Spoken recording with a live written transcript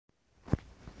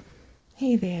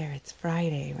Hey there, it's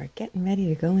Friday. We're getting ready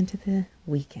to go into the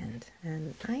weekend,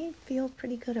 and I feel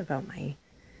pretty good about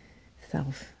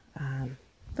myself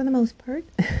for the most part.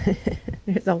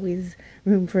 There's always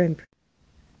room for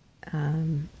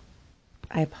improvement.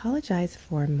 I apologize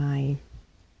for my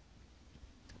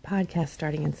podcast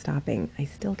starting and stopping. I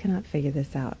still cannot figure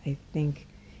this out. I think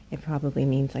it probably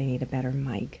means I need a better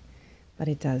mic, but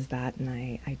it does that, and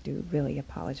I do really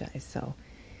apologize.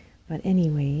 But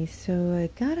anyway, so I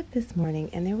got up this morning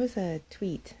and there was a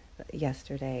tweet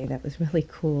yesterday that was really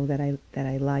cool that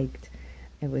I liked.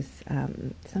 It was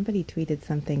somebody tweeted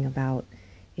something about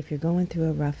if you're going through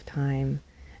a rough time,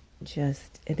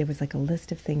 there was like a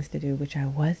list of things to do, which I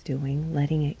was doing,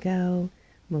 letting it go,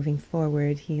 moving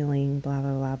forward, healing, blah,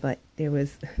 blah, blah. But there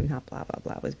was not blah, blah,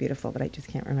 blah. It was beautiful, but I just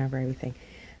can't remember everything.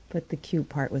 But the cute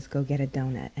part was go get a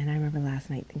donut. And I remember last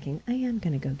night thinking, I am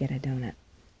going to go get a donut.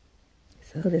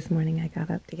 So this morning I got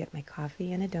up to get my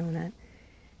coffee and a donut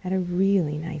at a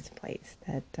really nice place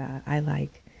that I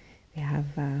like. They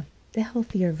have the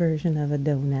healthier version of a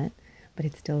donut, but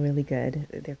it's still really good.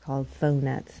 They're called faux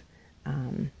nuts,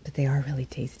 but they are really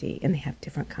tasty, and they have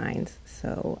different kinds.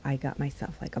 So I got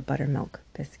myself like a buttermilk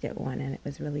biscuit one, and it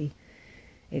was really,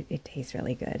 it tastes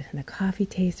really good. And the coffee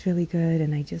tastes really good,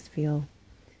 and I just feel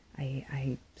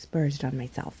I splurged on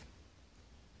myself.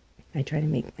 I try to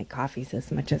make my coffees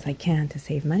as much as I can to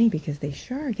save money because they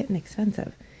sure are getting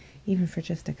expensive, even for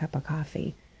just a cup of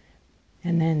coffee.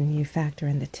 And then you factor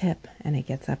in the tip and it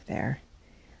gets up there,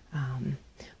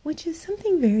 which is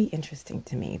something very interesting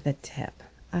to me, the tip.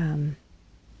 I'm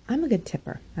a good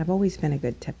tipper. I've always been a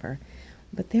good tipper.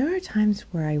 But there are times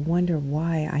where I wonder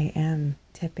why I am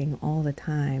tipping all the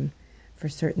time for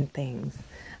certain things.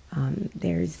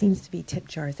 There seems to be tip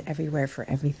jars everywhere for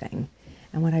everything.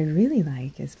 And what I really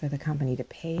like is for the company to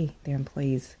pay their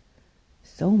employees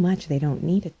so much they don't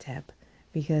need a tip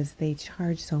because they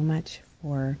charge so much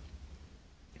for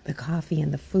the coffee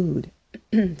and the food.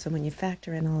 So when you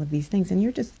factor in all of these things, and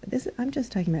I'm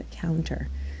just talking about counter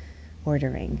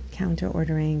ordering,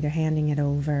 they're handing it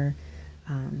over.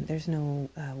 There's no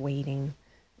waiting.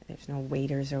 There's no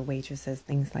waiters or waitresses,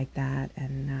 things like that.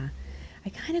 And I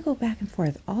kind of go back and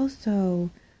forth.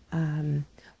 Also,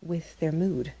 with their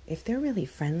mood. If they're really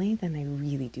friendly, then I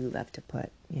really do love to put,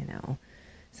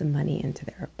 some money into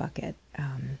their bucket.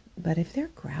 But if they're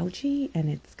grouchy and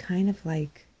it's kind of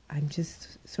like I'm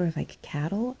just sort of like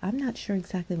cattle, I'm not sure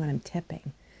exactly what I'm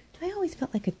tipping. I always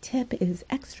felt like a tip is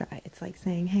extra. It's like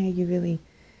saying, hey, you really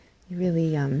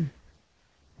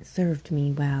served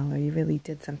me well, or you really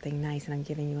did something nice and I'm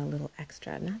giving you a little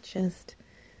extra, not just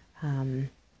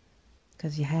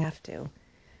because you have to.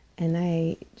 And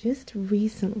I just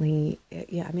recently,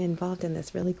 I'm involved in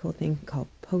this really cool thing called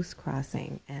post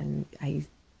crossing, and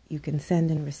you can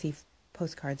send and receive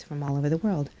postcards from all over the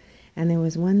world. And there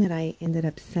was one that I ended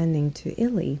up sending to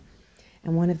Italy,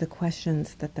 and one of the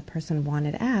questions that the person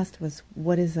wanted asked was,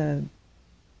 I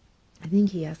think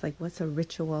he asked, like, what's a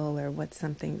ritual, or what's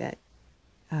something that,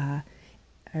 or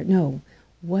no,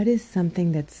 what is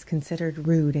something that's considered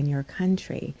rude in your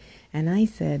country? And I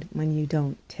said, when you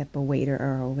don't tip a waiter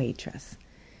or a waitress,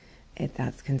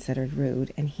 that's considered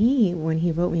rude. And when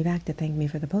he wrote me back to thank me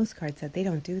for the postcard, said they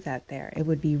don't do that there. It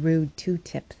would be rude to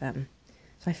tip them.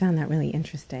 So I found that really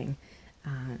interesting.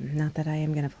 Not that I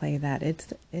am going to play that.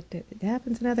 It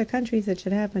happens in other countries. It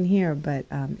should happen here, but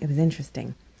it was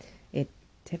interesting.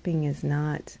 Tipping is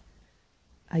not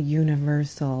a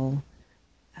universal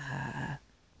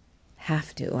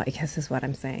have to, I guess is what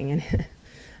I'm saying.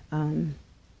 And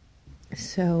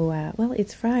well,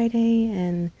 it's Friday,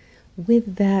 and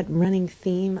with that running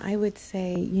theme, I would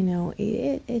say,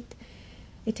 it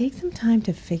takes some time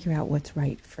to figure out what's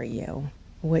right for you,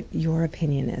 what your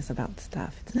opinion is about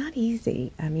stuff. It's not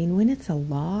easy. I mean, when it's a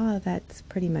law, that's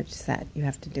pretty much set. You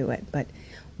have to do it. But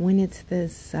when it's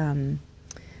this,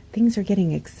 things are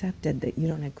getting accepted that you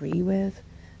don't agree with,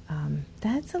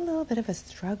 that's a little bit of a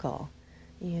struggle.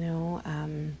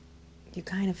 You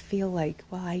kind of feel like,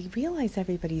 well, I realize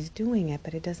everybody's doing it,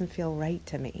 but it doesn't feel right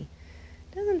to me.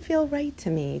 It doesn't feel right to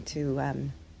me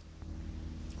to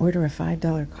order a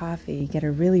 $5 coffee, get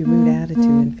a really rude attitude,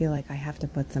 and feel like I have to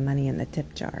put some money in the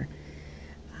tip jar,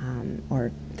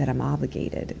 or that I'm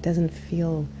obligated. It doesn't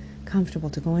feel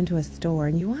comfortable to go into a store,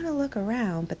 and you want to look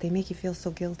around, but they make you feel so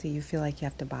guilty you feel like you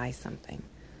have to buy something.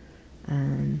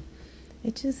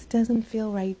 It just doesn't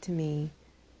feel right to me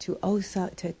to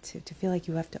feel like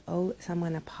you have to owe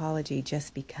someone an apology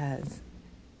just because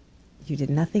you did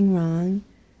nothing wrong.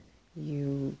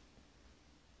 You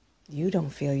don't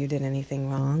feel you did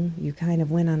anything wrong. You kind of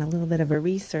went on a little bit of a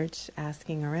research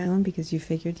asking around because you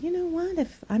figured, you know what,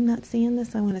 if I'm not seeing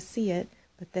this, I want to see it.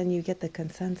 but then you get the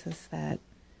consensus that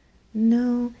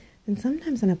no, and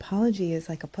sometimes an apology is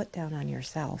like a put down on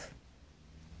yourself.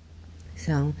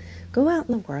 So go out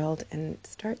in the world and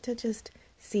start to just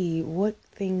see what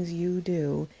things you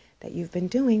do that you've been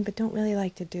doing but don't really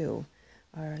like to do,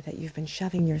 or that you've been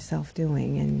shoving yourself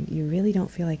doing and you really don't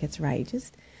feel like it's right.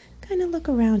 Just kind of look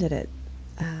around at it.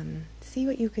 See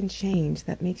what you can change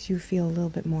that makes you feel a little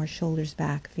bit more shoulders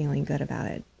back, feeling good about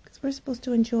it. Because we're supposed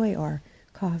to enjoy our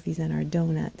coffees and our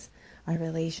donuts, our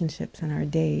relationships and our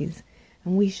days.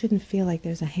 And we shouldn't feel like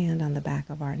there's a hand on the back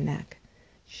of our neck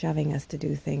shoving us to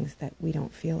do things that we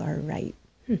don't feel are right.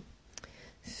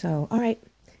 So, all right,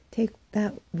 take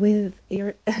that with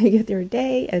your with your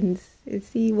day and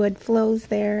see what flows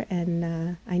there.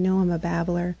 And I know I'm a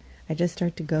babbler. I just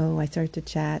start to go, I start to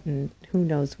chat, and who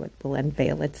knows what will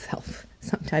unveil itself.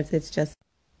 Sometimes it's just,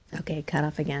 okay, cut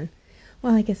off again.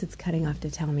 Well, I guess it's cutting off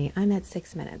to tell me I'm at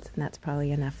 6 minutes, and that's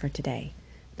probably enough for today.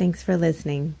 Thanks for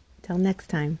listening. Till next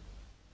time.